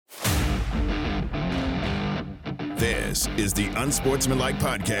This is the Unsportsmanlike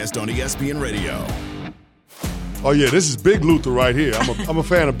Podcast on ESPN Radio. Oh, yeah, this is Big Luther right here. I'm a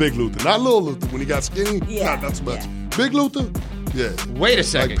fan of Big Luther. Not Little Luther when he got skinny. Yeah. Not so much. Yeah. Big Luther? Yeah. Wait a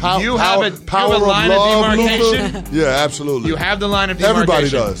second. Like you have a line of demarcation? Luther? Yeah, absolutely. You have the line of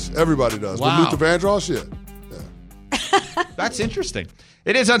demarcation? Everybody does. Wow. With Luther Vandross, yeah. That's interesting.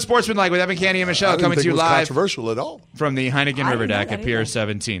 It is Unsportsmanlike with Evan, Candy, and Michelle coming to you live. Controversial at all. From the Heineken River Deck at Pier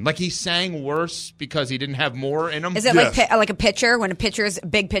 17. Like he sang worse because he didn't have more in him? Is it like a pitcher when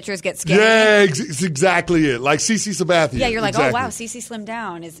big pitchers get skinny? Yeah, it's exactly it. Like CeCe Sabathia. Yeah, you're like, exactly. oh, wow, CeCe slimmed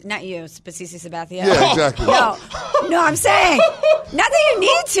down. It's not you, but CeCe Sabathia. Yeah, exactly. No, I'm saying. Not that you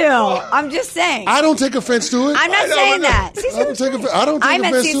need to. I'm just saying. I don't take offense to it. I'm not saying that. I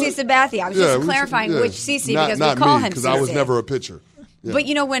meant CeCe Sabathia. I was just clarifying which CeCe because we call him CeCe. Because I was never a pitcher. Yeah.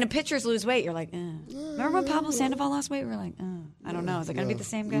 But, when pitchers lose weight, you're like, Remember when Pablo Sandoval lost weight? We were like, I don't know. Is it going to be the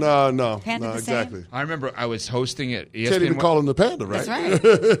same guy? No, exactly. I remember I was hosting it. Can't even call him the Panda, right? That's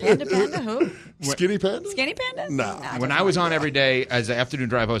right. Panda who? Skinny Panda? Skinny Panda? No. When I was on every day as an afternoon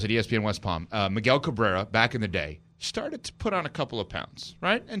drive host at ESPN West Palm, Miguel Cabrera, back in the day, started to put on a couple of pounds,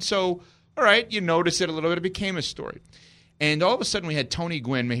 right? And so, all right, you notice it a little bit. It became a story. And all of a sudden we had Tony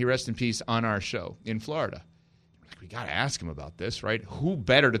Gwynn, may he rest in peace, on our show in Florida. We got to ask him about this, right? Who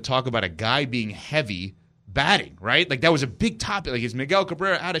better to talk about a guy being heavy batting, right? Like that was a big topic. Like is Miguel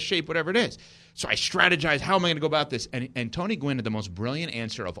Cabrera out of shape, whatever it is. So I strategized, how am I going to go about this? And Tony Gwynn had the most brilliant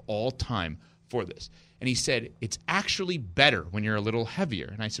answer of all time for this. And he said, it's actually better when you're a little heavier.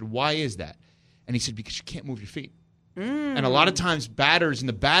 And I said, why is that? And he said, because you can't move your feet. And a lot of times batters in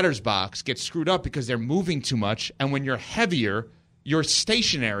the batter's box get screwed up because they're moving too much. And when you're heavier, you're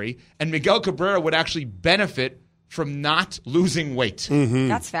stationary. And Miguel Cabrera would actually benefit from not losing weight. Mm-hmm.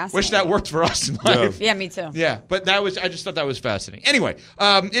 That's fascinating. Wish that worked for us in life. Yeah, me too. Yeah, but I just thought that was fascinating. Anyway,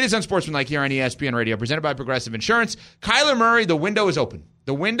 it is Unsportsmanlike here on ESPN Radio, presented by Progressive Insurance. Kyler Murray, the window is open.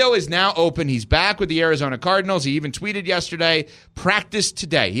 The window is now open. He's back with the Arizona Cardinals. He even tweeted yesterday, practice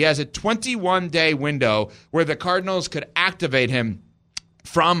today. He has a 21-day window where the Cardinals could activate him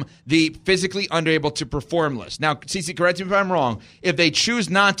from the physically unable to perform list. Now, CeCe, correct me if I'm wrong. If they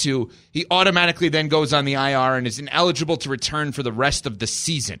choose not to, he automatically then goes on the IR and is ineligible to return for the rest of the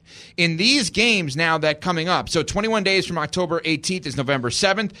season. In these games now that coming up, so 21 days from October 18th is November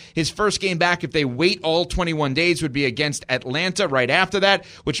 7th. His first game back, if they wait all 21 days, would be against Atlanta right after that,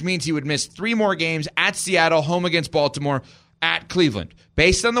 which means he would miss 3 more games at Seattle, home against Baltimore, at Cleveland.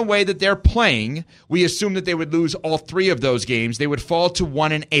 Based on the way that they're playing, we assume that they would lose all 3 of those games. They would fall to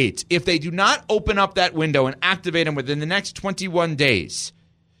 1-8. If they do not open up that window and activate him within the next 21 days,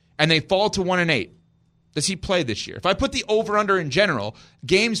 and they fall to 1-8, does he play this year? If I put the over-under in general,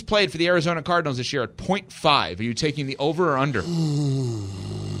 games played for the Arizona Cardinals this year at 0.5, are you taking the over or under?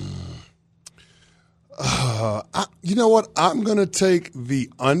 You know what? I'm going to take the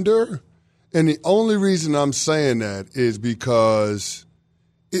under. And the only reason I'm saying that is because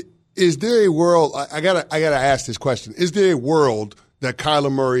is there a world I gotta ask this question. Is there a world that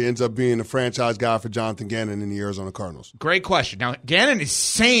Kyler Murray ends up being the franchise guy for Jonathan Gannon in the Arizona Cardinals? Great question. Now, Gannon is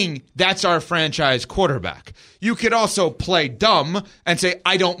saying that's our franchise quarterback. You could also play dumb and say,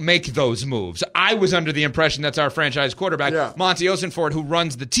 I don't make those moves. I was under the impression that's our franchise quarterback. Yeah. Monty Osenford, who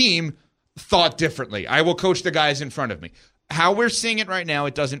runs the team, thought differently. I will coach the guys in front of me. How we're seeing it right now,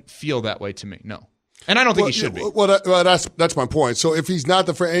 it doesn't feel that way to me. No. And I don't think he should be. Well, that's my point. So if he's not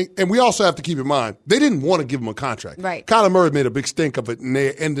the – and we also have to keep in mind, they didn't want to give him a contract. Right. Kyler Murray made a big stink of it, and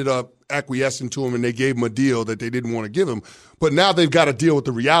they ended up acquiescing to him, and they gave him a deal that they didn't want to give him. But now they've got to deal with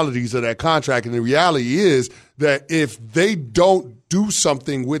the realities of that contract, and the reality is that if they don't do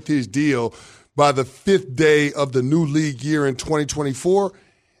something with his deal by the 5th day of the new league year in 2024 –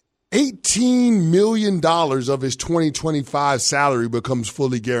 $18 million of his 2025 salary becomes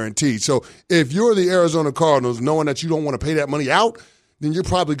fully guaranteed. So if you're the Arizona Cardinals, knowing that you don't want to pay that money out, then you're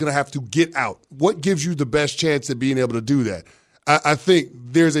probably going to have to get out. What gives you the best chance of being able to do that? I think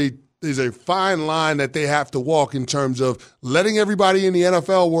there's a fine line that they have to walk in terms of letting everybody in the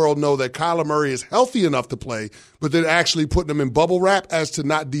NFL world know that Kyler Murray is healthy enough to play, but then actually putting him in bubble wrap as to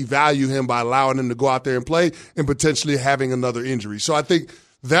not devalue him by allowing him to go out there and play and potentially having another injury. So I think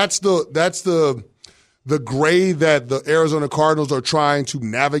that's the gray that the Arizona Cardinals are trying to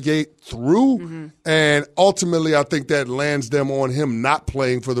navigate through. Mm-hmm. And ultimately, I think that lands them on him not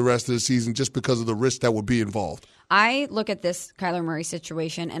playing for the rest of the season just because of the risk that would be involved. I look at this Kyler Murray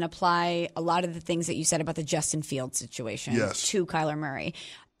situation and apply a lot of the things that you said about the Justin Fields situation to Kyler Murray.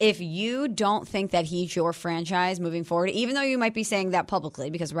 if you don't think that he's your franchise moving forward, even though you might be saying that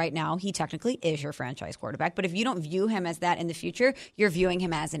publicly, because right now he technically is your franchise quarterback, but if you don't view him as that in the future, you're viewing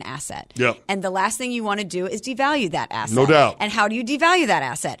him as an asset. Yep. And the last thing you want to do is devalue that asset. No doubt. And how do you devalue that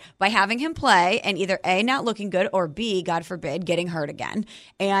asset? By having him play and either A, not looking good, or B, God forbid, getting hurt again.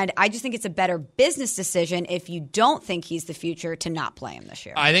 And I just think it's a better business decision if you don't think he's the future to not play him this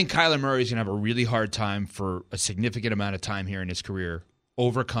year. I think Kyler Murray is going to have a really hard time for a significant amount of time here in his career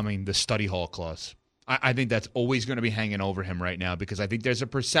overcoming the study hall clause. I think that's always going to be hanging over him right now because I think there's a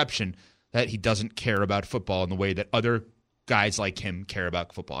perception that he doesn't care about football in the way that other guys like him care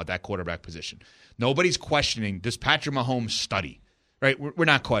about football at that quarterback position. Nobody's questioning, does Patrick Mahomes study? Right? We're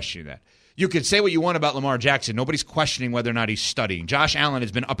not questioning that. You could say what you want about Lamar Jackson. Nobody's questioning whether or not he's studying. Josh Allen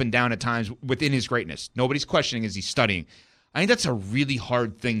has been up and down at times within his greatness. Nobody's questioning is he studying. I think that's a really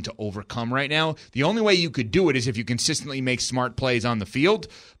hard thing to overcome right now. The only way you could do it is if you consistently make smart plays on the field.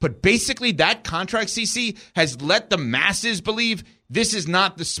 But basically, that contract, CC, has let the masses believe this is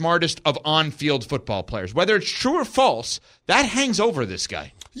not the smartest of on-field football players. Whether it's true or false, that hangs over this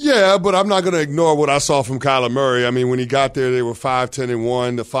guy. Yeah, but I'm not going to ignore what I saw from Kyler Murray. I mean, when he got there, they were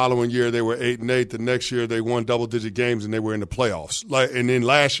 5-10-1. The following year, they were 8-8. The next year, they won double-digit games, and they were in the playoffs. And then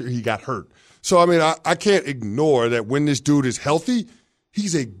last year, he got hurt. So, I mean, I can't ignore that when this dude is healthy,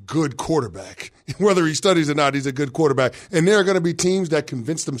 he's a good quarterback. Whether he studies or not, he's a good quarterback. And there are going to be teams that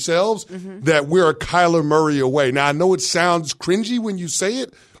convince themselves that we're a Kyler Murray away. Now, I know it sounds cringy when you say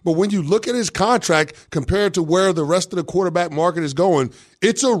it, but when you look at his contract compared to where the rest of the quarterback market is going,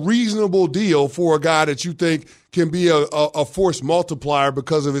 it's a reasonable deal for a guy that you think can be a force multiplier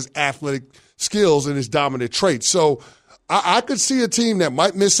because of his athletic skills and his dominant traits. So I could see a team that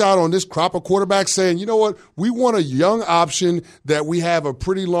might miss out on this crop of quarterbacks saying, you know what, we want a young option that we have a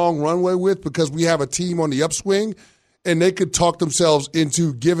pretty long runway with because we have a team on the upswing, and they could talk themselves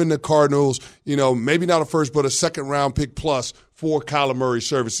into giving the Cardinals, maybe not a first but a second-round pick plus for Kyler Murray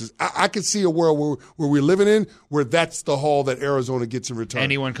services. I could see a world where we're living in where that's the haul that Arizona gets in return.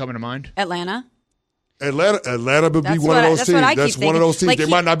 Anyone coming to mind? Atlanta would be one of those teams. That's one of those teams. They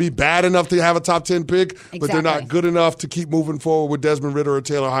might not be bad enough to have a top 10 pick, but they're not good enough to keep moving forward with Desmond Ridder or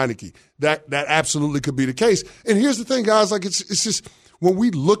Taylor Heineke. That absolutely could be the case. And here's the thing, guys. Like it's just when we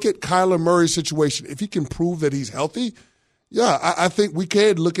look at Kyler Murray's situation, if he can prove that he's healthy, I think we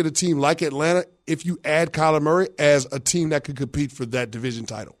can look at a team like Atlanta if you add Kyler Murray as a team that could compete for that division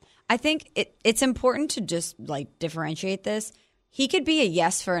title. I think it's important to just differentiate this. He could be a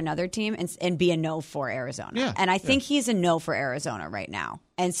yes for another team and be a no for Arizona. Yeah, and I think he's a no for Arizona right now.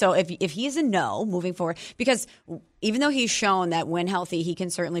 And so if he's a no moving forward, because even though he's shown that when healthy, he can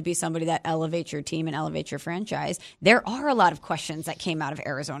certainly be somebody that elevates your team and elevates your franchise, there are a lot of questions that came out of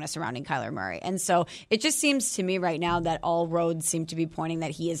Arizona surrounding Kyler Murray. And so it just seems to me right now that all roads seem to be pointing that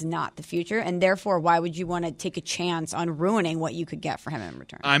he is not the future. And therefore, why would you want to take a chance on ruining what you could get for him in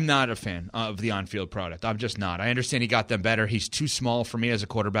return? I'm not a fan of the on-field product. I'm just not. I understand he got them better. He's too small for me as a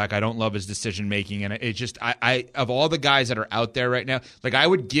quarterback. I don't love his decision-making. And it just, I of all the guys that are out there right now, I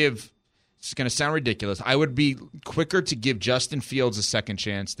would give, it's going to sound ridiculous, I would be quicker to give Justin Fields a second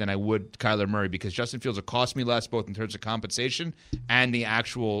chance than I would Kyler Murray because Justin Fields will cost me less both in terms of compensation and the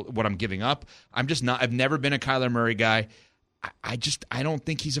actual what I'm giving up. I'm just not, I've never been a Kyler Murray guy. I don't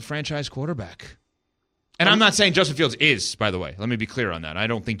think he's a franchise quarterback. And I'm not saying Justin Fields is, by the way. Let me be clear on that. I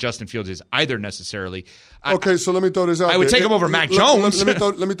don't think Justin Fields is either necessarily. Okay, so let me throw this out there. I would take him over Mac Jones.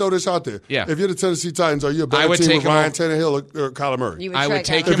 Let me throw this out there. Yeah. If you're the Tennessee Titans, are you a better team with Ryan Tannehill or Kyler Murray? I would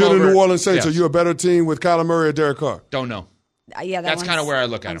take him over. If you're the New Orleans Saints, yes. Are you a better team with Kyler Murray or Derek Carr? Don't know. That's kind of where I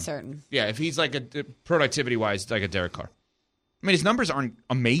look at uncertain. him. Yeah, if he's productivity-wise, like a Derek Carr. I mean, his numbers aren't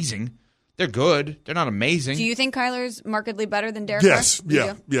amazing. They're good. They're not amazing. Do you think Kyler's markedly better than Derek? Yes.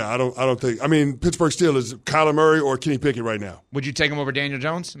 Yeah. I don't think. I mean, Pittsburgh Steelers, Kyler Murray or Kenny Pickett right now. Would you take him over Daniel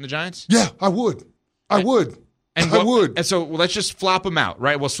Jones and the Giants? Yeah, I would. I would. And so let's just flop them out,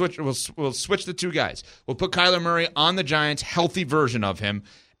 right? We'll switch the two guys. We'll put Kyler Murray on the Giants, healthy version of him,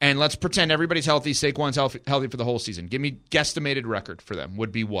 and let's pretend everybody's healthy. Saquon's healthy for the whole season. Give me guesstimated record for them.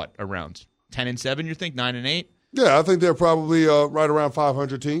 Would be what? Around 10-7, you think? 9-8? Yeah, I think they're probably right around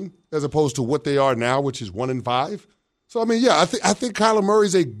 500 team as opposed to what they are now, which is 1-5. So I mean, yeah, I think Kyler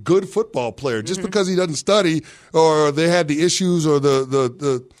Murray's a good football player. Just because he doesn't study or they had the issues or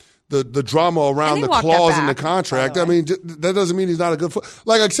the drama around the clause in the contract. I mean, that doesn't mean he's not a good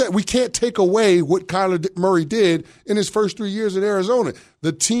Like I said, we can't take away what Kyler Murray did in his first 3 years in Arizona.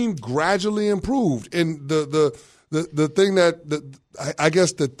 The team gradually improved, and the the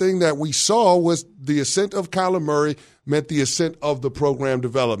thing that we saw was the ascent of Kyler Murray meant the ascent of the program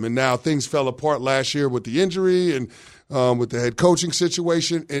development. Now things fell apart last year with the injury and with the head coaching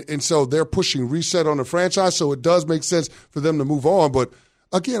situation, and so they're pushing reset on the franchise. So it does make sense for them to move on, but.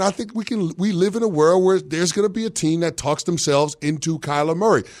 Again, I think we live in a world where there's going to be a team that talks themselves into Kyler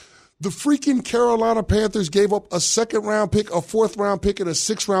Murray. The freaking Carolina Panthers gave up a 2nd-round pick, a 4th-round pick, and a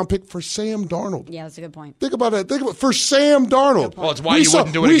 6th-round pick for Sam Darnold. Yeah, that's a good point. Think about that. For Sam Darnold. Well, it's why you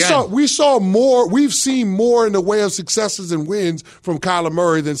wouldn't do it again. We saw more. We've seen more in the way of successes and wins from Kyler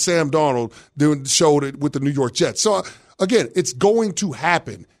Murray than Sam Darnold showed it with the New York Jets. So, again, it's going to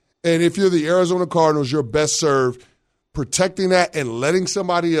happen. And if you're the Arizona Cardinals, you're best served protecting that and letting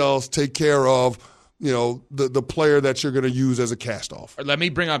somebody else take care of, the player that you're going to use as a cast-off. Let me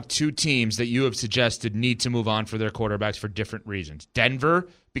bring up 2 teams that you have suggested need to move on for their quarterbacks for different reasons. Denver,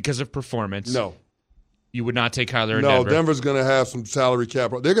 because of performance. No. You would not take Kyler in No, Denver. Denver's going to have some salary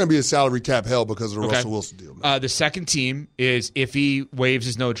cap. They're going to be in salary cap hell because of the Russell Wilson deal. The second team is if he waives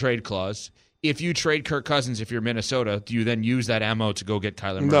his no-trade clause. If you trade Kirk Cousins, if you're Minnesota, do you then use that ammo to go get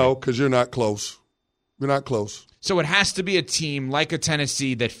Kyler Murray? No, because you're not close. You're not close. So it has to be a team like a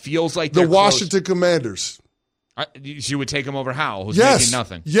Tennessee that feels like the Washington Commanders. You would take him over Howell, who's yes. making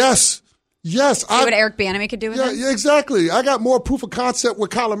nothing. Yes. See what Eric Bieniemy could do with him? Yeah, exactly. I got more proof of concept with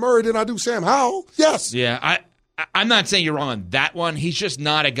Kyler Murray than I do Sam Howell. Yes. Yeah, I'm not saying you're wrong on that one. He's just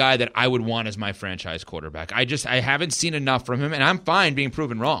not a guy that I would want as my franchise quarterback. I haven't seen enough from him, and I'm fine being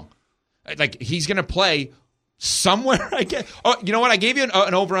proven wrong. Like, he's going to play somewhere, I guess. Oh, you know what? I gave you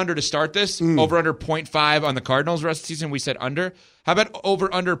an over-under to start this. Over-under 0.5 on the Cardinals rest of the season. We said under. How about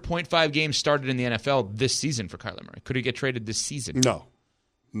over-under 0.5 games started in the NFL this season for Kyler Murray? Could he get traded this season? No.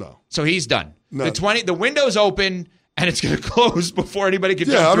 So he's done. No. The window's open, and it's going to close before anybody can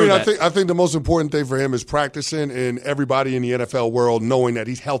jump through that. I think the most important thing for him is practicing and everybody in the NFL world knowing that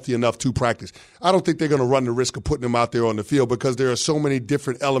he's healthy enough to practice. I don't think they're going to run the risk of putting him out there on the field because there are so many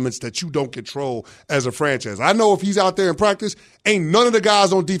different elements that you don't control as a franchise. I know if he's out there in practice, ain't none of the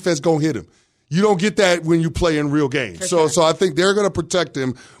guys on defense going to hit him. You don't get that when you play in real games. So I think they're going to protect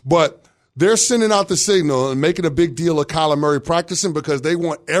him, but they're sending out the signal and making a big deal of Kyler Murray practicing because they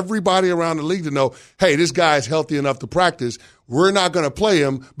want everybody around the league to know, hey, this guy is healthy enough to practice. We're not going to play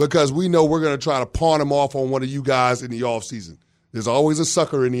him because we know we're going to try to pawn him off on one of you guys in the offseason. There's always a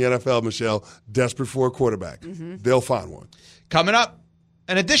sucker in the NFL, Michelle, desperate for a quarterback. They'll find one. Coming up,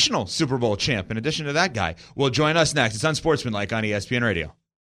 an additional Super Bowl champ, in addition to that guy, will join us next. It's Unsportsmanlike on ESPN Radio.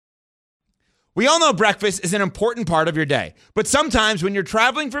 We all know breakfast is an important part of your day, but sometimes when you're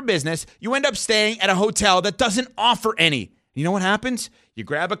traveling for business, you end up staying at a hotel that doesn't offer any. You know what happens? You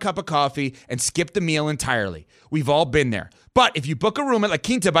grab a cup of coffee and skip the meal entirely. We've all been there. But if you book a room at La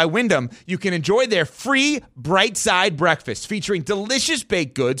Quinta by Wyndham, you can enjoy their free Bright Side breakfast featuring delicious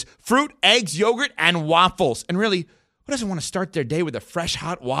baked goods, fruit, eggs, yogurt, and waffles. And really, who doesn't want to start their day with a fresh,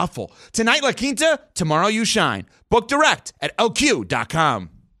 hot waffle? Tonight, La Quinta, tomorrow you shine. Book direct at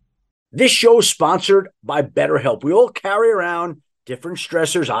lq.com. This show is sponsored by BetterHelp. We all carry around different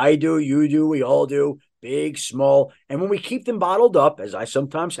stressors. I do, you do, we all do, big, small. And when we keep them bottled up, as I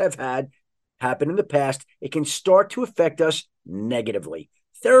sometimes have had happen in the past, it can start to affect us negatively.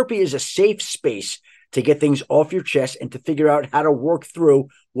 Therapy is a safe space to get things off your chest and to figure out how to work through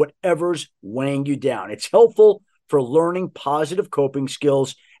whatever's weighing you down. It's helpful for learning positive coping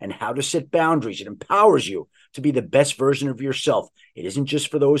skills and how to set boundaries. It empowers you to be the best version of yourself. It isn't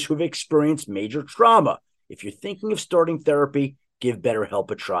just for those who have experienced major trauma. If you're thinking of starting therapy, give BetterHelp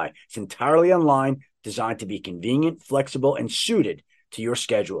a try. It's entirely online, designed to be convenient, flexible, and suited to your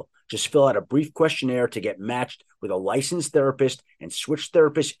schedule. Just fill out a brief questionnaire to get matched with a licensed therapist and switch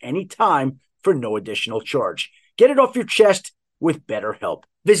therapists anytime for no additional charge. Get it off your chest with BetterHelp.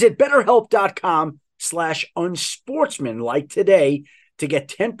 Visit BetterHelp.com/unsportsmanlike today to get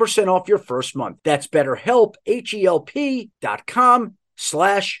 10% off your first month. That's BetterHelp,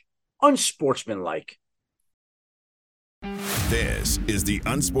 HELP.com/unsportsmanlike. This is the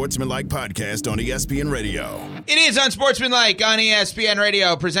Unsportsmanlike podcast on ESPN Radio. It is Unsportsmanlike on ESPN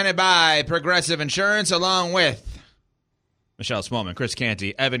Radio, presented by Progressive Insurance, along with Michelle Smallman, Chris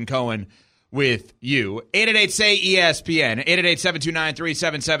Canty, Evan Cohen with you. 888-SAY-ESPN,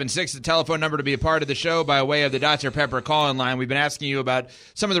 888-729-3776, the telephone number to be a part of the show by way of the Dr. Pepper call-in line. We've been asking you about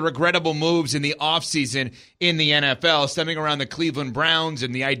some of the regrettable moves in the offseason in the NFL, stemming around the Cleveland Browns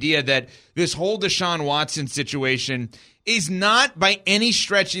and the idea that this whole Deshaun Watson situation is not by any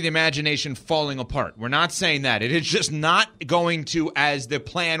stretch of the imagination falling apart. We're not saying that. It is just not going to as the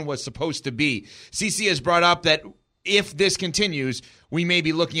plan was supposed to be. CC has brought up that if this continues, we may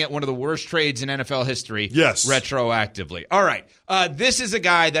be looking at one of the worst trades in NFL history retroactively. All right. This is a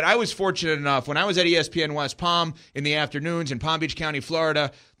guy that I was fortunate enough when I was at ESPN West Palm in the afternoons in Palm Beach County,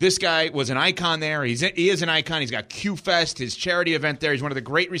 Florida. This guy was an icon there. He is an icon. He's got Q-Fest, his charity event there. He's one of the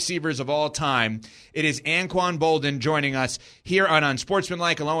great receivers of all time. It is Anquan Boldin joining us here on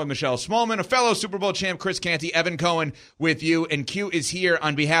Unsportsmanlike, along with Michelle Smallman, a fellow Super Bowl champ, Chris Canty, Evan Cohen with you. And Q is here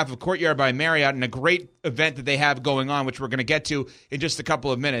on behalf of Courtyard by Marriott and a great event that they have going on, which we're going to get to in just a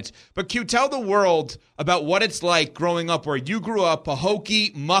couple of minutes. But Q, tell the world about what it's like growing up where you grew up,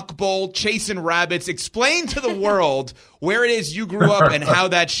 Pahokee, Muck Bowl, chasing rabbits. Explain to the world where it is you grew up and how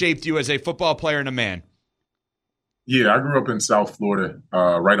that shaped you as a football player and a man. Yeah, I grew up in South Florida,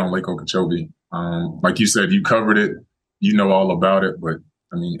 right on Lake Okeechobee. Like you said, you covered it. You know all about it. But,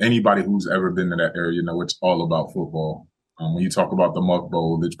 I mean, anybody who's ever been to that area, it's all about football. When you talk about the Muck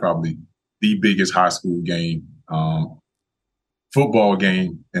Bowl, it's probably the biggest high school game, football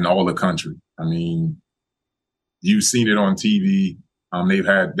game in all the country. I mean, you've seen it on TV.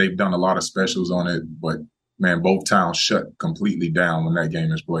 They've done a lot of specials on it, but man, both towns shut completely down when that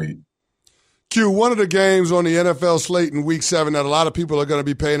game is played. Q, one of the games on the NFL slate in Week 7 that a lot of people are going to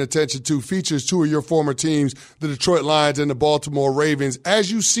be paying attention to features two of your former teams, the Detroit Lions and the Baltimore Ravens. As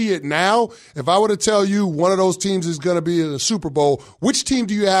you see it now, if I were to tell you one of those teams is going to be in the Super Bowl, which team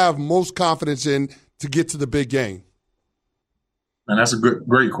do you have most confidence in to get to the big game? And that's a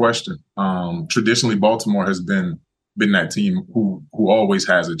great question. Traditionally, Baltimore has been that team who always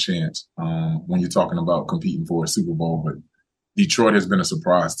has a chance when you're talking about competing for a Super Bowl. But Detroit has been a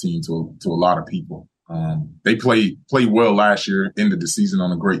surprise team to a lot of people. They played well last year, ended the season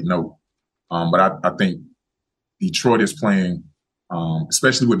on a great note. But I think Detroit is playing,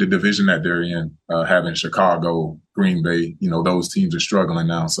 especially with the division that they're in, having Chicago, Green Bay, those teams are struggling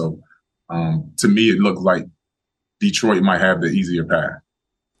now. So to me, it looked like Detroit might have the easier path.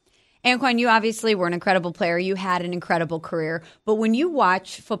 Anquan, you obviously were an incredible player. You had an incredible career. But when you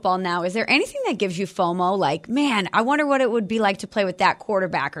watch football now, is there anything that gives you FOMO? Like, man, I wonder what it would be like to play with that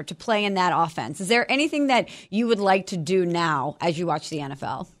quarterback or to play in that offense. Is there anything that you would like to do now as you watch the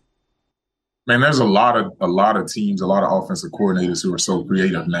NFL? Man, there's a lot of teams, a lot of offensive coordinators who are so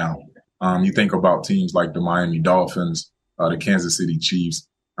creative now. You think about teams like the Miami Dolphins, the Kansas City Chiefs.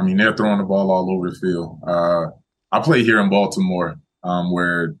 I mean, they're throwing the ball all over the field. I play here in Baltimore,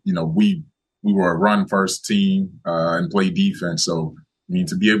 where, we were a run-first team and play defense. So, I mean,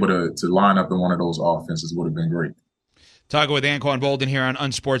 to be able to line up in one of those offenses would have been great. Talking with Anquan Boldin here on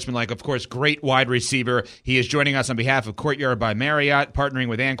Unsportsmanlike, of course, great wide receiver. He is joining us on behalf of Courtyard by Marriott, partnering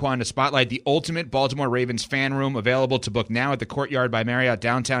with Anquan to spotlight the ultimate Baltimore Ravens fan room, available to book now at the Courtyard by Marriott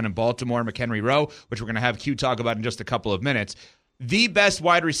downtown in Baltimore, McHenry Row, which we're going to have Q talk about in just a couple of minutes. The best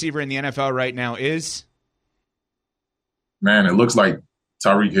wide receiver in the NFL right now is? Man, it looks like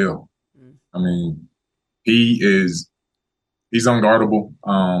Tyreek Hill. I mean, he's unguardable.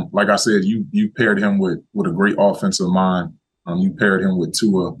 Like I said, you paired him with a great offensive mind. You paired him with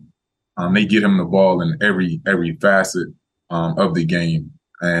Tua. They get him the ball in every facet of the game,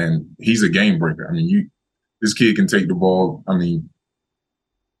 and he's a game breaker. I mean, this kid can take the ball.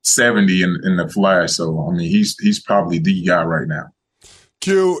 70 in the flash. So I mean, he's probably the guy right now.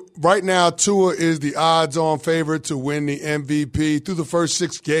 Q, right now, Tua is the odds-on favorite to win the MVP. Through the first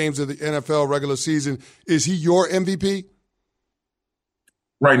 6 games of the NFL regular season, is he your MVP?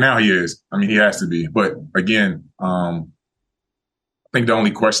 Right now he is. I mean, he has to be. But, again, I think the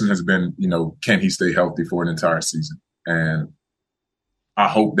only question has been, can he stay healthy for an entire season? And I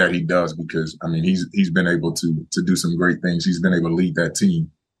hope that he does because, I mean, he's been able to do some great things. He's been able to lead that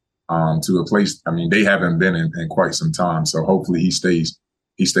team to a place, I mean, they haven't been in quite some time. So hopefully he stays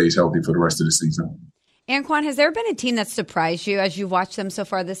healthy for the rest of the season. Anquan, has there been a team that surprised you as you've watched them so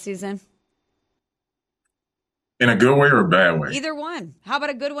far this season? In a good way or a bad way? Either one. How about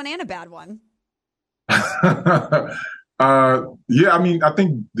a good one and a bad one? Yeah, I mean, I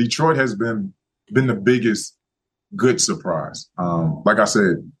think Detroit has been the biggest good surprise. Like I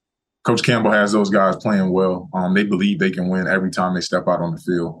said, Coach Campbell has those guys playing well. They believe they can win every time they step out on the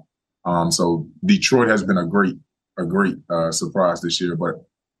field. So Detroit has been a great surprise this year. But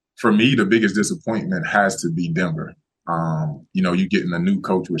for me, the biggest disappointment has to be Denver. You getting a new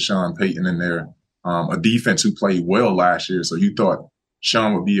coach with Sean Payton in there, a defense who played well last year. So you thought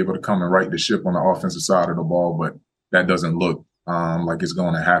Sean would be able to come and right the ship on the offensive side of the ball, but that doesn't look like it's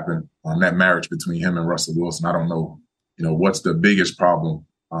going to happen. That marriage between him and Russell Wilson, I don't know, what's the biggest problem.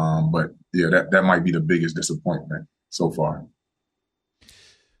 But yeah, that might be the biggest disappointment so far.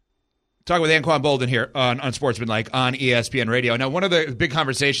 Talking with Anquan Boldin here on Sportsmanlike on ESPN Radio. Now, one of the big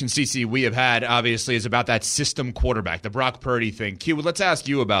conversations, CC, we have had, obviously, is about that system quarterback, the Brock Purdy thing. Q, let's ask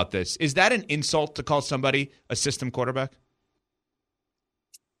you about this. Is that an insult to call somebody a system quarterback?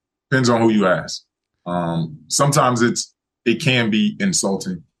 Depends on who you ask. Sometimes it can be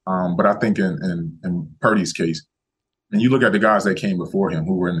insulting, but I think in Purdy's case, and you look at the guys that came before him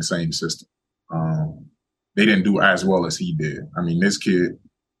who were in the same system, they didn't do as well as he did. I mean, this kid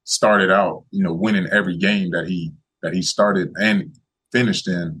started out, winning every game that he started and finished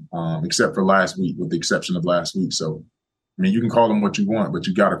in, except for last week, with the exception of last week. So, I mean, you can call him what you want, but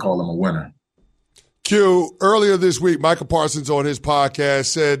you got to call him a winner. Q, earlier this week, Michael Parsons on his podcast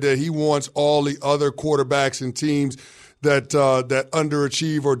said that he wants all the other quarterbacks and teams that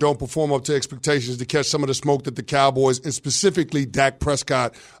underachieve or don't perform up to expectations to catch some of the smoke that the Cowboys and specifically Dak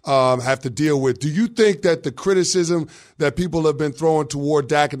Prescott have to deal with. Do you think that the criticism that people have been throwing toward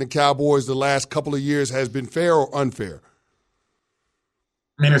Dak and the Cowboys the last couple of years has been fair or unfair?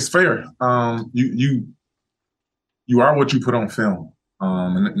 I mean, it's fair. You are what you put on film,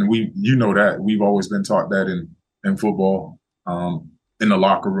 and we know that we've always been taught that in football, in the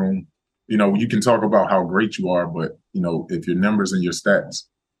locker room. You can talk about how great you are, but, if your numbers and your stats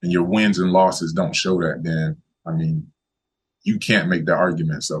and your wins and losses don't show that, then, I mean, you can't make that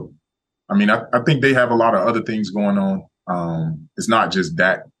argument. So, I mean, I think they have a lot of other things going on. It's not just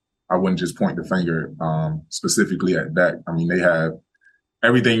Dak. I wouldn't just point the finger specifically at Dak. I mean, they have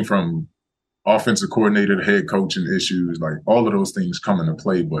everything from offensive coordinator to head coaching issues, like all of those things come into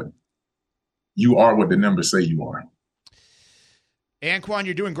play, but you are what the numbers say you are. Anquan,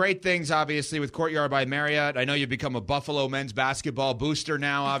 you're doing great things, obviously, with Courtyard by Marriott. I know you've become a Buffalo men's basketball booster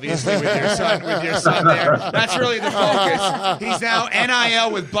now, obviously, with your son there. That's really the focus. He's now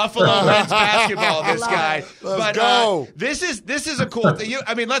NIL with Buffalo men's basketball, this guy. Let's go. This is a cool thing.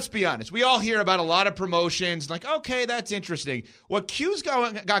 I mean, let's be honest. We all hear about a lot of promotions, like, okay, that's interesting. What Q's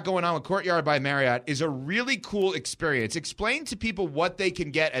got going on with Courtyard by Marriott is a really cool experience. Explain to people what they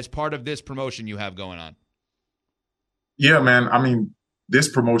can get as part of this promotion you have going on. Yeah, man. I mean, this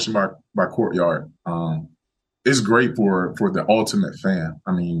promotion by Courtyard is great for the ultimate fan.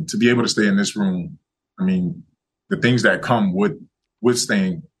 I mean, to be able to stay in this room, I mean, the things that come with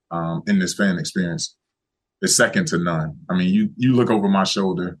staying in this fan experience is second to none. I mean, you look over my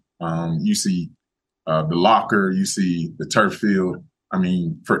shoulder, you see the locker, you see the turf field. I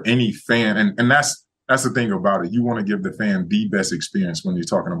mean, for any fan, and that's the thing about it. You want to give the fan the best experience when you're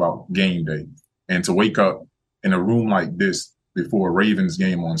talking about game day, and to wake up in a room like this before a Ravens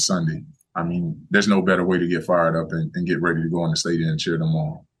game on Sunday, I mean, there's no better way to get fired up and get ready to go in the stadium and cheer them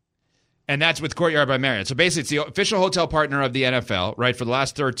on. And that's with Courtyard by Marriott. So basically, it's the official hotel partner of the NFL, right, for the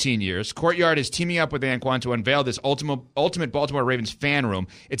last 13 years. Courtyard is teaming up with Anquan to unveil this ultimate Baltimore Ravens fan room.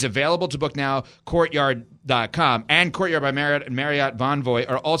 It's available to book now, courtyard.com. And Courtyard by Marriott and Marriott Bonvoy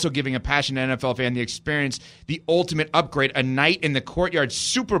are also giving a passionate NFL fan the experience, the ultimate upgrade, a night in the Courtyard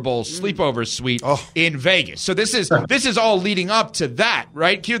Super Bowl sleepover suite in Vegas. So this is all leading up to that,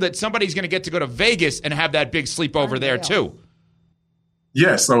 right, Q, that somebody's going to get to go to Vegas and have that big sleepover there, too.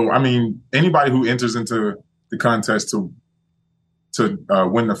 Yeah, so I mean, anybody who enters into the contest to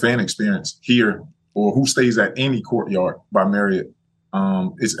win the fan experience here, or who stays at any Courtyard by Marriott,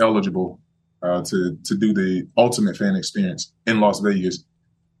 is eligible to do the ultimate fan experience in Las Vegas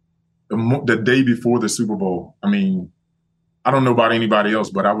the day before the Super Bowl. I mean, I don't know about anybody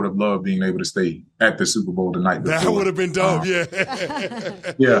else, but I would have loved being able to stay at the Super Bowl the night before. That would have been dope, yeah.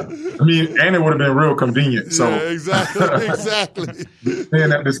 Yeah. I mean, and it would have been real convenient. So yeah, exactly.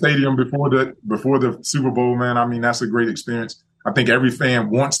 Staying at the stadium before the Super Bowl, man, I mean, that's a great experience. I think every fan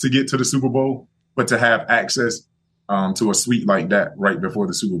wants to get to the Super Bowl, but to have access to a suite like that right before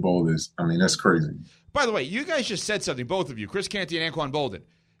the Super Bowl that's crazy. By the way, you guys just said something, both of you, Chris Canty and Anquan Boldin.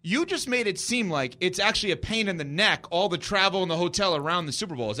 You just made it seem like it's actually a pain in the neck, all the travel and the hotel around the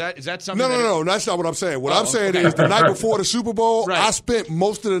Super Bowl. Is that something? No, that's not what I'm saying. What I'm saying is the night before the Super Bowl, right. I spent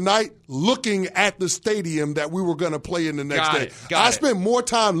most of the night looking at the stadium that we were going to play in the next day. I spent more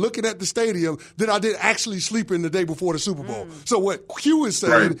time looking at the stadium than I did actually sleeping the day before the Super Bowl. So what Q is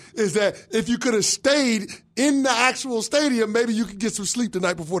saying is that if you could have stayed in the actual stadium, maybe you could get some sleep the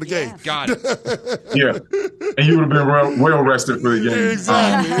night before the game. Got it. Yeah. And you would have been well rested for the game.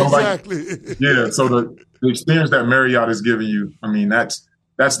 Exactly. So the experience that Marriott is giving you, I mean, that's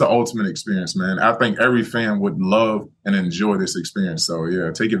the ultimate experience, man. I think every fan would love and enjoy this experience. So,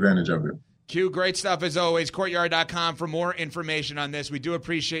 yeah, take advantage of it. Q, great stuff as always. Courtyard.com for more information on this. We do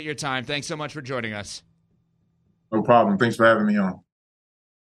appreciate your time. Thanks so much for joining us. No problem. Thanks for having me on.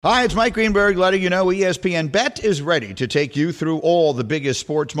 Hi, it's Mike Greenberg letting you know ESPN Bet is ready to take you through all the biggest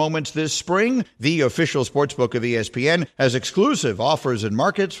sports moments this spring. The official sportsbook of ESPN has exclusive offers and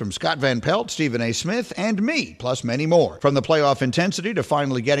markets from Scott Van Pelt, Stephen A. Smith, and me, plus many more. From the playoff intensity to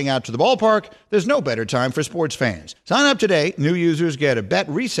finally getting out to the ballpark, there's no better time for sports fans. Sign up today. New users get a bet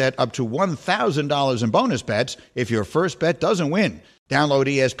reset up to $1,000 in bonus bets if your first bet doesn't win. Download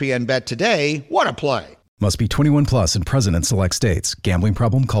ESPN Bet today. What a play. Must be 21 plus and present in select states. Gambling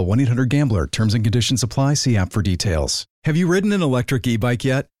problem? Call 1-800-GAMBLER. Terms and conditions apply. See app for details. Have you ridden an electric e-bike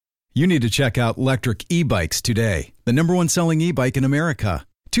yet? You need to check out Electric E-Bikes today, the #1 selling e-bike in America.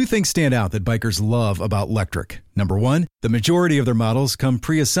 Two things stand out that bikers love about Electric. Number one, the majority of their models come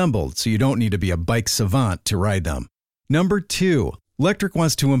pre-assembled, so you don't need to be a bike savant to ride them. Number two, Electric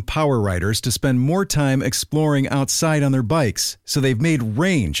wants to empower riders to spend more time exploring outside on their bikes, so they've made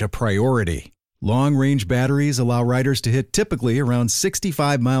range a priority. Long-range batteries allow riders to hit typically around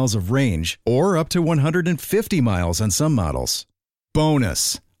 65 miles of range or up to 150 miles on some models.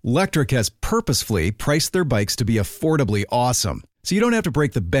 Bonus, Electric has purposefully priced their bikes to be affordably awesome, so you don't have to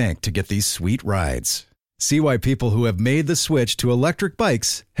break the bank to get these sweet rides. See why people who have made the switch to electric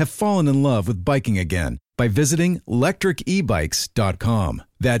bikes have fallen in love with biking again by visiting electricebikes.com.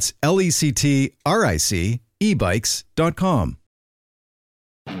 That's LECTRIC ebikes.com.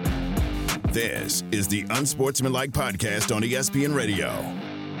 This is the Unsportsmanlike Podcast on ESPN Radio.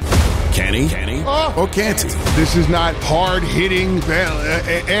 Can he? Or can't he? This is not hard-hitting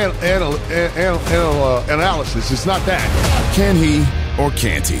analysis. It's not that. Can he or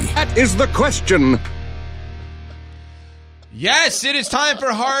can't he? That is the question. Yes, it is time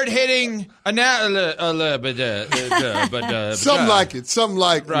for hard-hitting analysis. Something like it. Something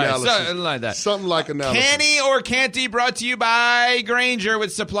like right, analysis. Something like that. Something like analysis. Can he or can't he? Brought to you by Grainger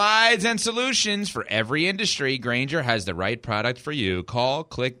with supplies and solutions for every industry. Grainger has the right product for you. Call,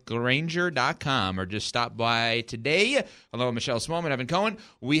 click Grainger.com or just stop by today. Hello, Michelle Smallman, Evan Cohen.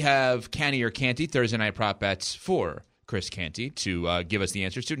 We have Can he or can't he Thursday night prop bets for Chris Canty to give us the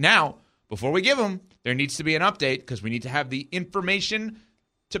answers to. Now, before we give them, there needs to be an update because we need to have the information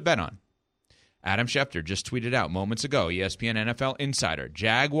to bet on. Adam Schefter just tweeted out moments ago, ESPN NFL Insider,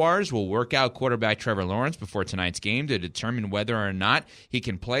 Jaguars will work out quarterback Trevor Lawrence before tonight's game to determine whether or not he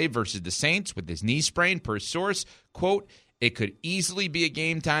can play versus the Saints with his knee sprain. Per source, quote, it could easily be a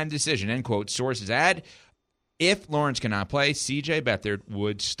game-time decision, end quote. Sources add, if Lawrence cannot play, C.J. Beathard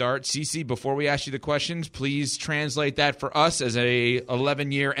would start. CC, before we ask you the questions, please translate that for us as a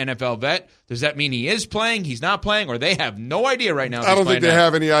 11-year NFL vet. Does that mean he is playing, he's not playing, or they have no idea right now? I don't think they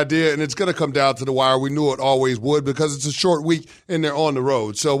have any idea, and it's going to come down to the wire. We knew it always would because it's a short week and they're on the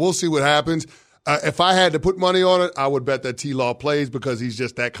road. So we'll see what happens. If I had to put money on it, I would bet that T-Law plays because he's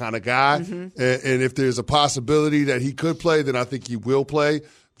just that kind of guy. Mm-hmm. And if there's a possibility that he could play, then I think he will play,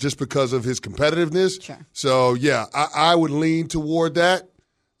 just because of his competitiveness. Sure. So, yeah, I would lean toward that.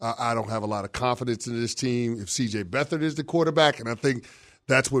 I don't have a lot of confidence in this team if C.J. Beathard is the quarterback, and I think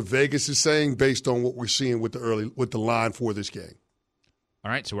that's what Vegas is saying based on what we're seeing with the line for this game.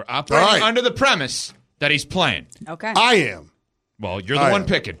 All right, so we're operating under the premise that he's playing. Okay. I am. Well, you're the one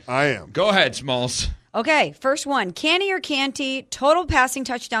picking. I am. Go ahead, Smalls. Okay, first one. Can he or can't he? Total passing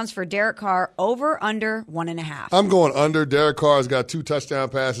touchdowns for Derek Carr, over, under 1.5. I'm going under. Derek Carr's got 2 touchdown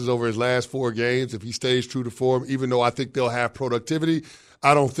passes over his last 4 games. If he stays true to form, even though I think they'll have productivity,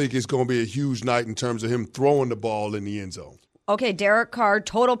 I don't think it's going to be a huge night in terms of him throwing the ball in the end zone. Okay, Derek Carr,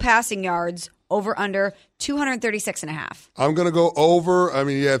 total passing yards, over, under 236.5. I'm going to go over. I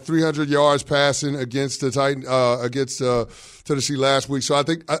mean, he had 300 yards passing against the against Tennessee last week. So I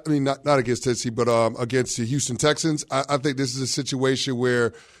think, not against Tennessee, but against the Houston Texans. I think this is a situation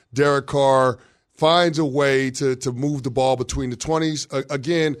where Derek Carr finds a way to move the ball between the 20s.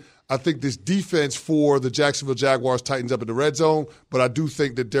 Again, I think this defense for the Jacksonville Jaguars tightens up in the red zone, but I do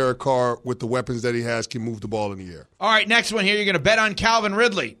think that Derek Carr, with the weapons that he has, can move the ball in the air. All right, next one here. You're going to bet on Calvin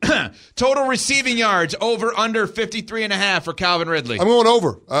Ridley. Total receiving yards, over, under 53.5 for Calvin Ridley. I'm going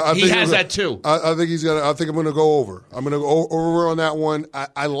over. He has that too. I think he's gonna. I think I'm going to go over. I'm going to go over on that one.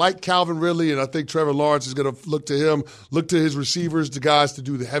 I like Calvin Ridley, and I think Trevor Lawrence is going to look to him, look to his receivers, the guys to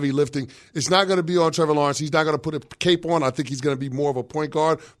do the heavy lifting. It's not going to be on Trevor Lawrence. He's not going to put a cape on. I think he's going to be more of a point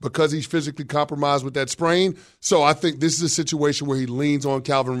guard because he's physically compromised with that sprain. So I think this is a situation where he leans on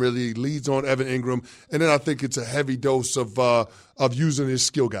Calvin Ridley, he leans on Evan Ingram, and then I think it's a heavy dose of using his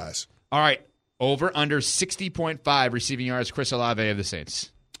skill guys. All right, over under 60.5 receiving yards, Chris Olave of the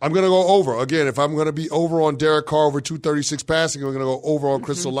Saints. I'm going to go over. Again, if I'm going to be over on Derek Carr over 236 passing, I'm going to go over on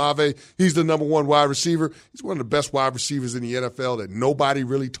Chris Olave. He's the number one wide receiver. He's one of the best wide receivers in the NFL that nobody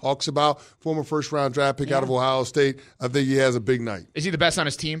really talks about. Former first-round draft pick out of Ohio State. I think he has a big night. Is he the best on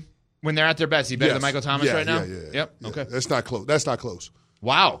his team? When they're at their best, is he better than Michael Thomas right now? Yeah. Yep. Okay. That's not close. That's not close.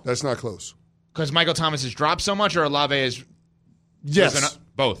 Wow. That's not close. Because Michael Thomas has dropped so much, or Olave is Yes.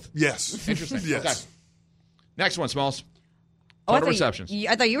 Both. Yes. Interesting. Yes. Okay. Next one, Smalls. Oh, Total receptions.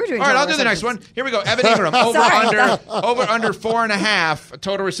 I thought you were doing. All right, total I'll do the next receptions. one. Here we go. Evan Ingram over under 4.5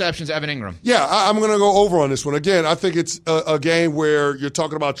 total receptions. Evan Ingram. Yeah, I'm going to go over on this one. Again, I think it's a game where you're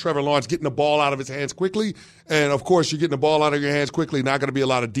talking about Trevor Lawrence getting the ball out of his hands quickly. And, of course, you're getting the ball out of your hands quickly. Not going to be a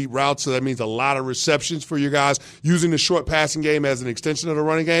lot of deep routes, so that means a lot of receptions for you guys, using the short passing game as an extension of the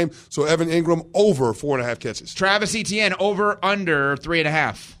running game. So Evan Ingram over 4.5 catches. Travis Etienne over under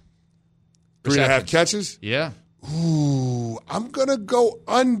 3.5. 3.5 catches? Yeah. Ooh, I'm going to go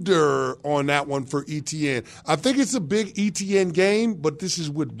under on that one for ETN. I think it's a big ETN game, but this is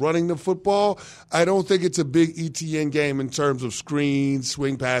with running the football. I don't think it's a big ETN game in terms of screens,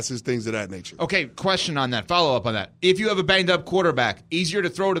 swing passes, things of that nature. Okay, question on that. Follow up on that. If you have a banged up quarterback, easier to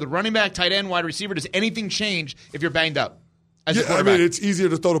throw to the running back, tight end, wide receiver? Does anything change if you're banged up? I mean, it's easier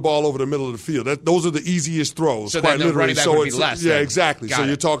to throw the ball over the middle of the field. Those are the easiest throws, so quite then the literally. running back would be less. Yeah, then. exactly. Got so it.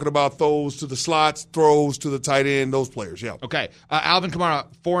 you're talking about throws to the slots, throws to the tight end, those players, yeah. Okay. Alvin Kamara,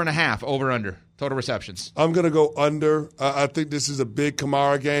 4.5 over under total receptions. I'm going to go under. I think this is a big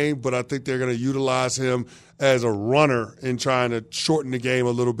Kamara game, but I think they're going to utilize him as a runner in trying to shorten the game a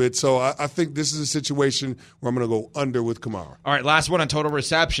little bit. So I think this is a situation where I'm going to go under with Kamara. All right, last one on total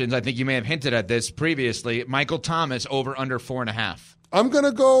receptions. I think you may have hinted at this previously. Michael Thomas over under 4.5. I'm going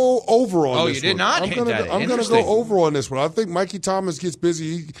to go over on this one. Oh, you did not hint at it. I'm going to go over on this one. I think Mikey Thomas gets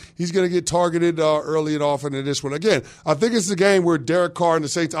busy. He's going to get targeted early and often in this one. Again, I think it's a game where Derek Carr and the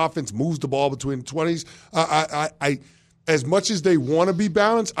Saints offense moves the ball between the 20s. As much as they want to be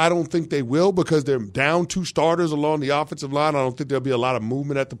balanced, I don't think they will because they're down 2 starters along the offensive line. I don't think there'll be a lot of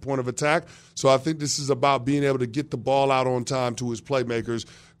movement at the point of attack. So I think this is about being able to get the ball out on time to his playmakers,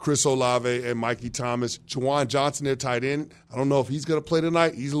 Chris Olave and Mikey Thomas. Juwan Johnson, their tight end, I don't know if he's going to play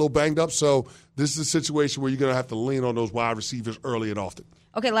tonight. He's a little banged up. So this is a situation where you're going to have to lean on those wide receivers early and often.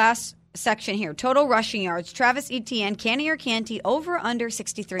 Okay, last section here. Total rushing yards. Travis Etienne, Canty or Canty, over under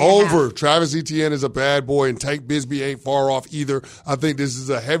 63.5. Over. Travis Etienne is a bad boy, and Tank Bisbee ain't far off either. I think this is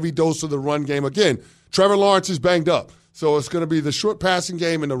a heavy dose of the run game. Again, Trevor Lawrence is banged up. So it's going to be the short passing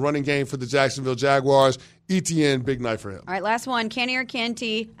game and the running game for the Jacksonville Jaguars. Etienne, big night for him. All right, last one. Canty or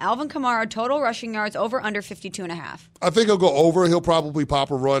Canty, Alvin Kamara, total rushing yards, over under 52.5. I think he'll go over. He'll probably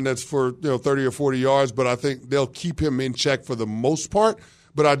pop a run that's for 30 or 40 yards, but I think they'll keep him in check for the most part.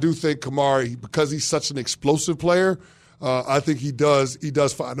 But I do think Kamara, because he's such an explosive player, I think he does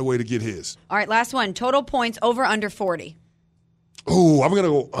find a way to get his. All right, last one. Total points, over under 40. Ooh, I'm going to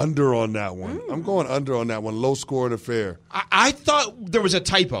go under on that one. I'm going under on that one. Low scoring affair. I thought there was a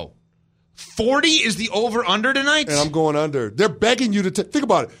typo. 40 is the over-under tonight? And I'm going under. They're begging you to think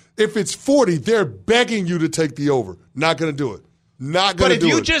about it. If it's 40, they're begging you to take the over. Not going to do it. Not going to do it.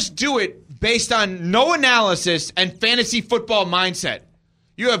 But if you just do it based on no analysis and fantasy football mindset,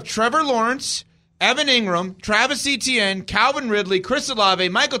 you have Trevor Lawrence, Evan Ingram, Travis Etienne, Calvin Ridley, Chris Olave,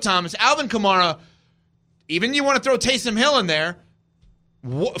 Michael Thomas, Alvin Kamara. Even you want to throw Taysom Hill in there.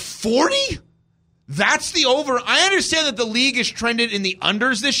 40? That's the over. I understand that the league is trended in the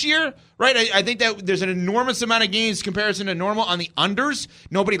unders this year, right? I think that there's an enormous amount of games comparison to normal on the unders.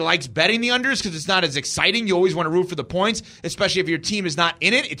 Nobody likes betting the unders because it's not as exciting. You always want to root for the points, especially if your team is not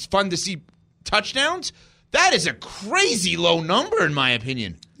in it. It's fun to see touchdowns. That is a crazy low number, in my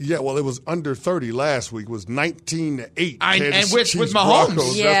opinion. Yeah, well, it was under 30 last week. It was 19-8. And with Mahomes.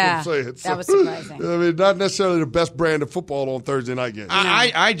 Broncos. Yeah, that's what I'm saying. that was surprising. I mean, not necessarily the best brand of football on Thursday night games.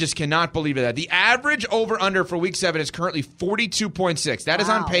 I just cannot believe that. The average over-under for Week 7 is currently 42.6. That is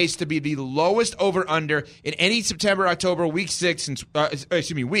on pace to be the lowest over-under in any September, October, Week 6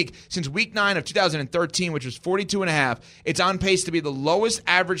 since Week 9 of 2013, which was 42.5. It's on pace to be the lowest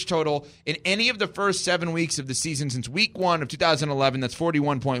average total in any of the first 7 weeks of the season since Week 1 of 2011. That's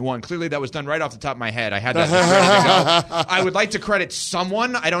 41.1. Clearly, that was done right off the top of my head. I had that ready to go. I would like to credit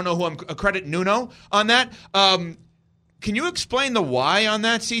someone. I don't know who I'm credit Nuno on that. Can you explain the why on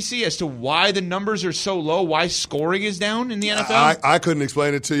that, CC, as to why the numbers are so low, why scoring is down in the NFL? I couldn't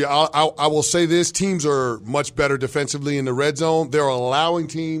explain it to you. I will say this. Teams are much better defensively in the red zone. They're allowing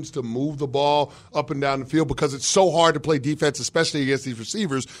teams to move the ball up and down the field because it's so hard to play defense, especially against these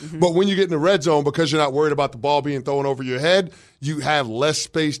receivers. Mm-hmm. But when you get in the red zone, because you're not worried about the ball being thrown over your head, you have less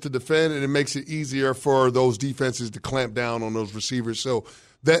space to defend, and it makes it easier for those defenses to clamp down on those receivers. So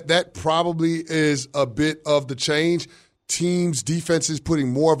that probably is a bit of the change. Teams, defenses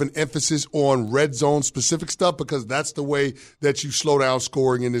putting more of an emphasis on red zone specific stuff because that's the way that you slow down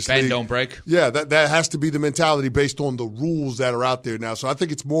scoring in this league. Bend, don't break. Yeah, that has to be the mentality based on the rules that are out there now. So I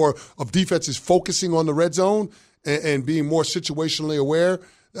think it's more of defenses focusing on the red zone and being more situationally aware.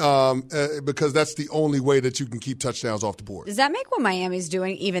 Because that's the only way that you can keep touchdowns off the board. Does that make what Miami's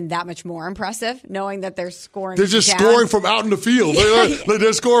doing even that much more impressive, knowing that they're scoring? They're just down? scoring from out in the field.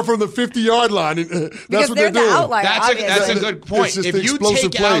 They're scoring from the 50-yard line. That's because what they're the doing. Outlier, that's a good point. If you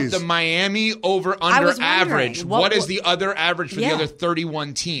take plays. out the Miami over-under average, what is the other average for the other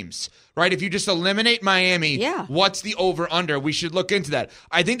 31 teams? Right? If you just eliminate Miami, what's the over-under? We should look into that.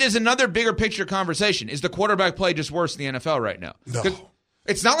 I think there's another bigger picture conversation. Is the quarterback play just worse in the NFL right now? No.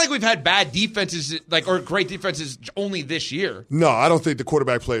 It's not like we've had bad defenses or great defenses only this year. No, I don't think the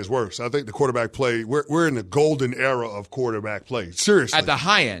quarterback play is worse. I think the quarterback play, we're in the golden era of quarterback play. Seriously. At the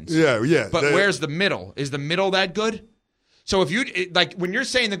high end. Yeah. But where's the middle? Is the middle that good? So if you when you're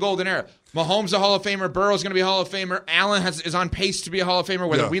saying the golden era, Mahomes a Hall of Famer, Burrow's going to be a Hall of Famer, Allen is on pace to be a Hall of Famer,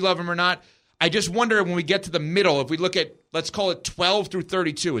 whether we love him or not. I just wonder when we get to the middle, if we look at, let's call it 12 through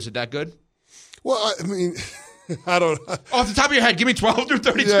 32, is it that good? Well, I mean, I don't. Off the top of your head, give me 12 through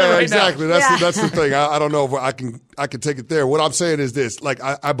 32 exactly. now. That's the thing. I don't know if I can take it there. What I'm saying is this: like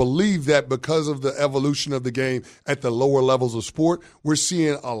I believe that because of the evolution of the game at the lower levels of sport, we're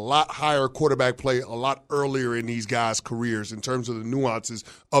seeing a lot higher quarterback play a lot earlier in these guys' careers in terms of the nuances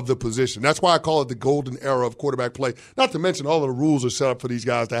of the position. That's why I call it the golden era of quarterback play. Not to mention all of the rules are set up for these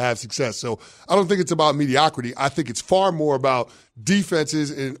guys to have success. So I don't think it's about mediocrity. I think it's far more about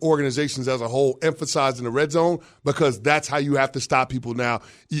defenses and organizations as a whole emphasizing the red zone because that's how you have to stop people now.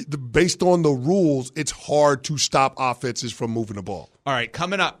 Based on the rules, it's hard to stop offenses from moving the ball. All right,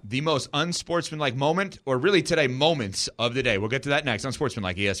 coming up, the most unsportsmanlike moment, or really today, moments of the day. We'll get to that next on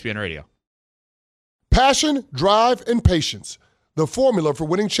Sportsmanlike ESPN Radio. Passion, drive, and patience. The formula for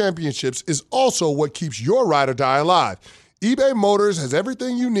winning championships is also what keeps your ride or die alive. eBay Motors has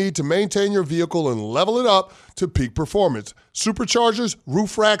everything you need to maintain your vehicle and level it up to peak performance. Superchargers,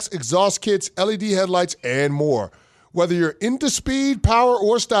 roof racks, exhaust kits, LED headlights, and more. Whether you're into speed, power,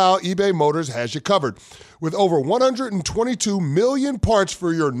 or style, eBay Motors has you covered. With over 122 million parts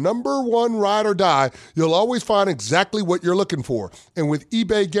for your number one ride or die, you'll always find exactly what you're looking for. And with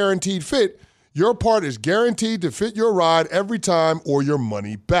eBay Guaranteed Fit, your part is guaranteed to fit your ride every time or your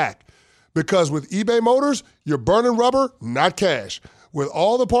money back. Because with eBay Motors, you're burning rubber, not cash. With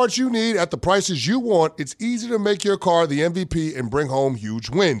all the parts you need at the prices you want, it's easy to make your car the MVP and bring home huge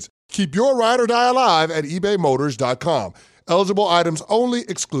wins. Keep your ride or die alive at ebaymotors.com. Eligible items only.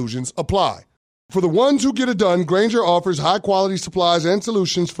 Exclusions apply. For the ones who get it done, Grainger offers high-quality supplies and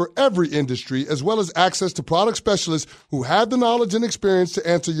solutions for every industry, as well as access to product specialists who have the knowledge and experience to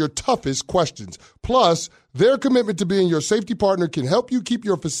answer your toughest questions. Plus, their commitment to being your safety partner can help you keep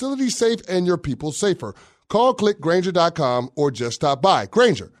your facility safe and your people safer. Call, click Grainger.com, or just stop by.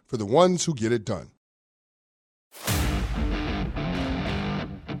 Grainger, for the ones who get it done.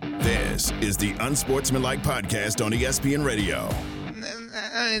 This is the Unsportsmanlike Podcast on ESPN Radio.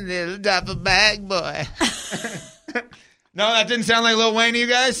 Little duffel bag boy. No, that didn't sound like Lil Wayne to you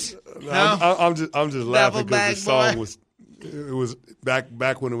guys? No? I'm just laughing because the song was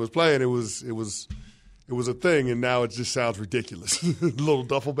back when it was playing. It was a thing, and now it just sounds ridiculous. Little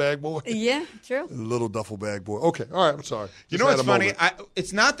duffel bag boy. Yeah, true. Little duffel bag boy. Okay, all right. I'm sorry. You know what's funny?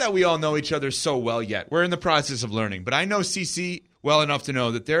 It's not that we all know each other so well yet. We're in the process of learning, but I know CC well enough to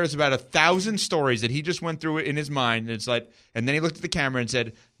know that there is about 1,000 stories that he just went through in his mind, and it's like, and then he looked at the camera and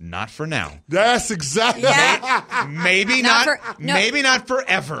said, "Not for now." That's exactly. Yeah. Maybe not. Maybe not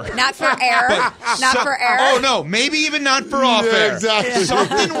forever. Not for air. For air. Oh no, maybe even not for off air. Exactly.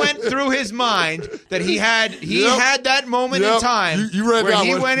 Something went through his mind that he had that moment in time you read where that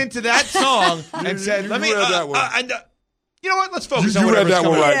he one. went into that song and said, "Let me." read that one. You know what? Let's focus on You read that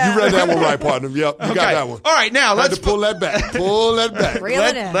one right. Yeah. You read that one right, partner. Yep, you got that one. All right, now let's pull that back. Pull that back. Reel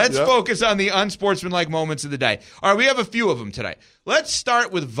it in. Let's focus on the unsportsmanlike moments of the day. All right, we have a few of them today. Let's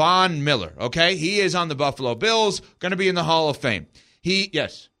start with Von Miller, okay? He is on the Buffalo Bills, going to be in the Hall of Fame.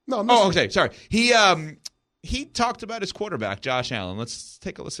 Okay, sorry. He talked about his quarterback, Josh Allen. Let's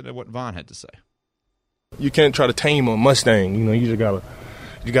take a listen to what Von had to say. You can't try to tame a Mustang. You know, you just gotta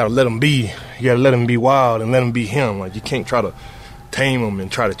let him be. You gotta let him be wild and let him be him. Like, you can't try to tame him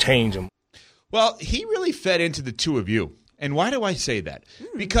and try to change him. Well, he really fed into the two of you. And why do I say that?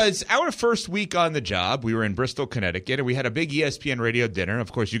 Because our first week on the job, we were in Bristol, Connecticut, and we had a big ESPN radio dinner.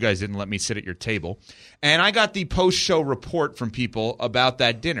 Of course, you guys didn't let me sit at your table. And I got the post-show report from people about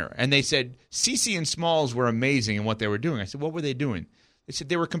that dinner. And they said, CeCe and Smalls were amazing in what they were doing. I said, what were they doing? They said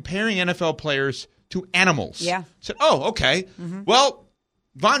they were comparing NFL players to animals. Yeah. I said, oh, okay. Well,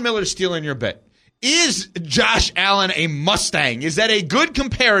 Von Miller's stealing your bit. Is Josh Allen a Mustang? Is that a good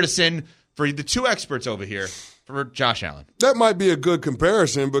comparison for the two experts over here for Josh Allen? That might be a good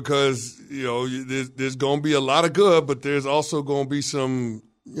comparison because, there's going to be a lot of good, but there's also going to be some,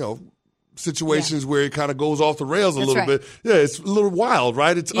 situations where it kind of goes off the rails a little bit. Yeah, it's a little wild,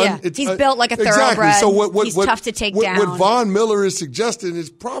 right? He's built like a thoroughbred. Exactly. So he's tough to take down. What Von Miller is suggesting is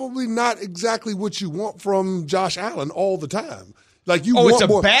probably not exactly what you want from Josh Allen all the time. Like it's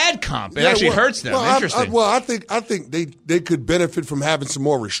a bad comp. It actually hurts them. Interesting. I think they could benefit from having some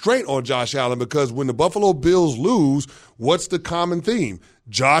more restraint on Josh Allen because when the Buffalo Bills lose, what's the common theme?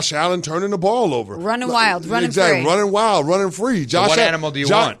 Josh Allen turning the ball over. Running wild, running exactly, free. Running wild, running free. What animal do you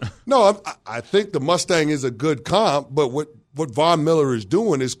want? No, I think the Mustang is a good comp, but what Von Miller is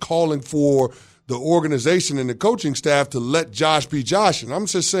doing is calling for the organization and the coaching staff to let Josh be Josh. And I'm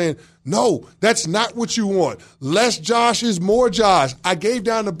just saying, no, that's not what you want. Less Josh is more Josh. I gave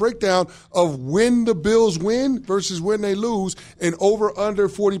down the breakdown of when the Bills win versus when they lose and over under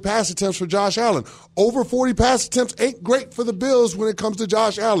 40 pass attempts for Josh Allen. Over 40 pass attempts ain't great for the Bills when it comes to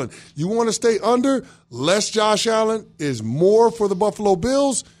Josh Allen. You want to stay under, less Josh Allen is more for the Buffalo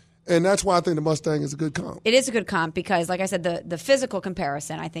Bills. And that's why I think the Mustang is a good comp. It is a good comp because, like I said, the physical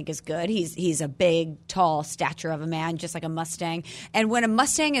comparison I think is good. He's a big, tall stature of a man, just like a Mustang. And when a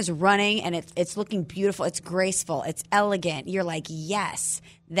Mustang is running and it's looking beautiful, it's graceful, it's elegant, you're like, yes,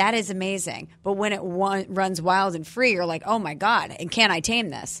 that is amazing. But when it runs wild and free, you're like, oh my God, and can I tame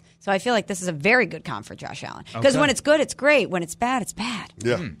this? So I feel like this is a very good comp for Josh Allen. Because when it's good, it's great. When it's bad, it's bad.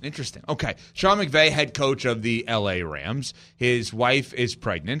 Yeah. Interesting. Okay. Sean McVay, head coach of the L.A. Rams. His wife is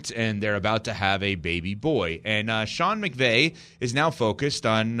pregnant, and they're about to have a baby boy. And Sean McVay is now focused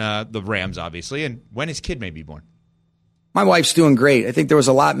on the Rams, obviously, and when his kid may be born. My wife's doing great. I think there was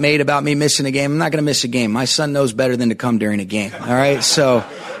a lot made about me missing a game. I'm not going to miss a game. My son knows better than to come during a game. All right. So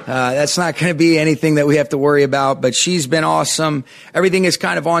that's not going to be anything that we have to worry about. But she's been awesome. Everything is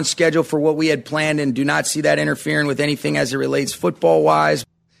kind of on schedule for what we had planned and do not see that interfering with anything as it relates football wise.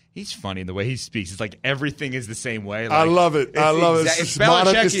 He's funny the way he speaks. It's like everything is the same way. I love it.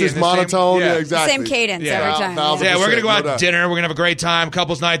 It's this monotone. Yeah, exactly. Same cadence every time. Yeah, we're going to go out to dinner. We're going to have a great time.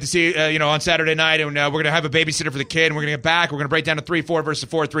 Couples night to see, on Saturday night. And we're going to have a babysitter for the kid. And we're going to get back. We're going to break down a 3-4 versus a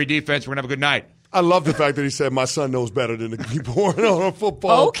 4-3 defense. We're going to have a good night. I love the fact that he said my son knows better than to be born on a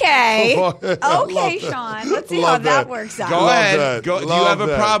football. Okay, Sean. Let's see how that works out. Go ahead. Do you have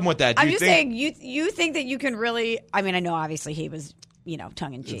a problem with that? I'm just saying, you think that you can really? I mean, I know obviously he was,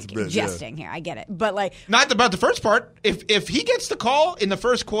 tongue in cheek, jesting here. I get it, but like not about the first part. If he gets the call in the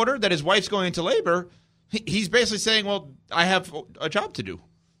first quarter that his wife's going into labor, he's basically saying, "Well, I have a job to do."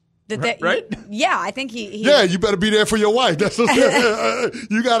 Right? Yeah, I think he. Yeah, you better be there for your wife. That's what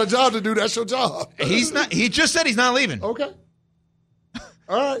you got a job to do. That's your job. He's not. He just said he's not leaving. Okay.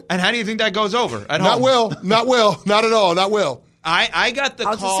 All right. And how do you think that goes over at not home? Not well. Not at all. Not well. I got the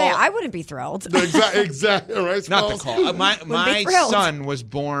call. I was just saying, I wouldn't be thrilled. Exactly. Right. Not the call. My son was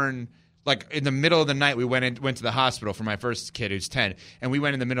born like in the middle of the night. We went to the hospital for my first kid who's 10, and we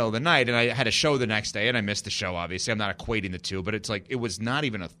went in the middle of the night, and I had a show the next day, and I missed the show. Obviously, I'm not equating the two, but it's like it was not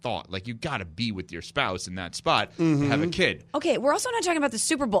even a thought. Like you got to be with your spouse in that spot to have a kid. Okay, we're also not talking about the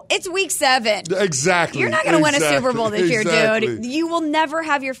Super Bowl. It's Week 7. Exactly. You're not going to win a Super Bowl this year, dude. You will never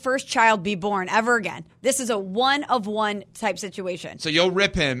have your first child be born ever again. This is a one-of-one type situation. So you'll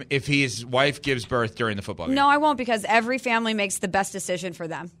rip him if his wife gives birth during the football game? No, I won't, because every family makes the best decision for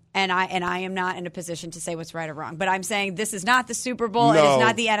them. And I am not in a position to say what's right or wrong. But I'm saying this is not the Super Bowl. No. It is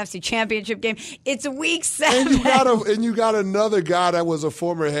not the NFC Championship game. It's Week 7. And you got another guy that was a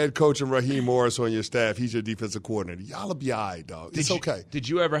former head coach of Raheem Morris on your staff. He's your defensive coordinator. Y'all will be all right, dog. It's okay. Did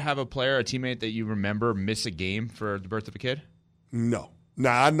you ever have a player, a teammate that you remember miss a game for the birth of a kid? No.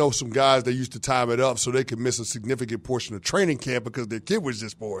 Now, I know some guys that used to time it up so they could miss a significant portion of training camp because their kid was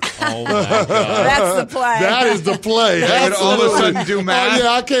just born. Oh, my God. That's the play. That is the play. They would all of a sudden do math. Oh,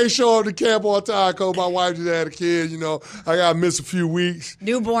 yeah, I can't show up to camp on time because my wife just had a kid. I got to miss a few weeks.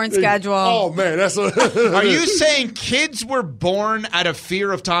 Newborn schedule. Oh, man. Are you saying kids were born out of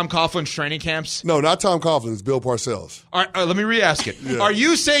fear of Tom Coughlin's training camps? No, not Tom Coughlin. It's Bill Parcells. All right, let me re-ask it. Yeah. Are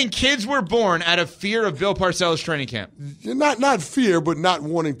you saying kids were born out of fear of Bill Parcells' training camp? Not fear, but not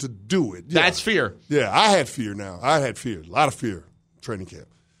wanting to do it. Yeah. That's fear. Yeah, I had fear now. I had fear. A lot of fear training camp.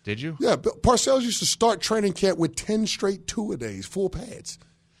 Did you? Yeah, Parcells used to start training camp with 10 straight two-a-days, full pads.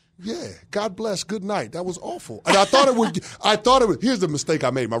 Yeah, God bless, good night. That was awful. And I thought it would, here's the mistake I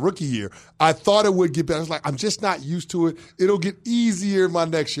made my rookie year. I thought it would get better. I was like, I'm just not used to it. It'll get easier my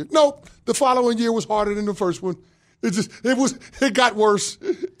next year. Nope, the following year was harder than the first one. It got worse.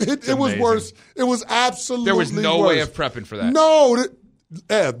 It was worse. It was absolutely There was no worse. way of prepping for that. No.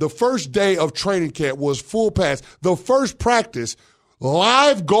 The first day of training camp was full pass. The first practice,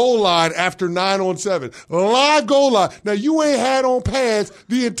 live goal line after 9-on-7. Live goal line. Now, you ain't had on pads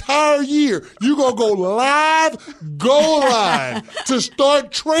the entire year. You going to go live goal line to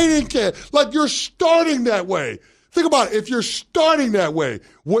start training camp. Like, you're starting that way. Think about it. If you're starting that way,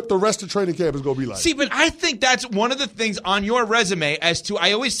 what the rest of training camp is going to be like. See, but I think that's one of the things on your resume as to,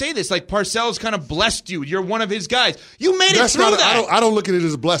 I always say this, like Parcells kind of blessed you. You're one of his guys. You made it through that. I don't look at it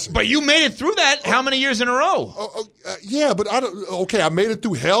as a blessing. But you made it through that how many years in a row? Yeah, but I made it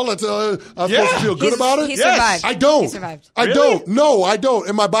through hell. I'm supposed to feel good about it? He survived. I don't. He survived. I don't. No, I don't.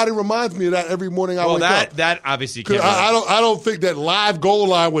 And my body reminds me of that every morning I wake up. That obviously can't. I don't think that live goal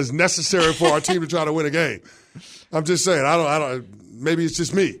line was necessary for our team to try to win a game. I'm just saying, I don't. Maybe it's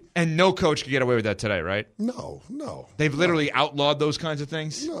just me. And no coach could get away with that today, right? No. They've literally outlawed those kinds of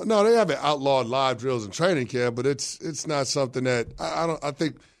things. No, they haven't outlawed live drills in training camp, but it's not something that I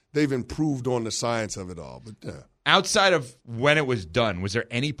think they've improved on the science of it all. But yeah. Outside of when it was done, was there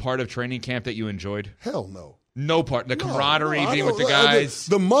any part of training camp that you enjoyed? Hell no. No part. The camaraderie, being with the guys.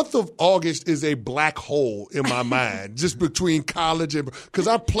 The month of August is a black hole in my mind, just between college and – because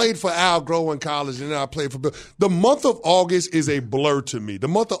I played for Al Groh in college and then I played for Bill. The month of August is a blur to me. The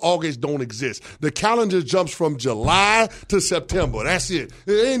month of August don't exist. The calendar jumps from July to September. That's it.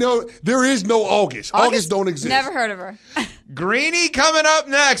 There is no August. August don't exist. Never heard of her. Greeny coming up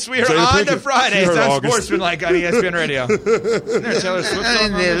next. We are on to Friday. It's on Sportsmanlike on ESPN Radio. There's Taylor Swift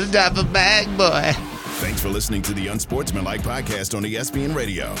on Little dapper bag boy. Thanks for listening to the Unsportsmanlike podcast on ESPN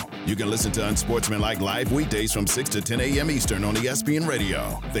Radio. You can listen to Unsportsmanlike live weekdays from 6 to 10 a.m. Eastern on ESPN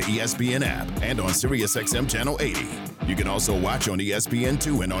Radio, the ESPN app, and on SiriusXM Channel 80. You can also watch on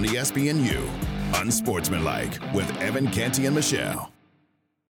ESPN2 and on ESPNU. Unsportsmanlike with Evan, Canty, and Michelle.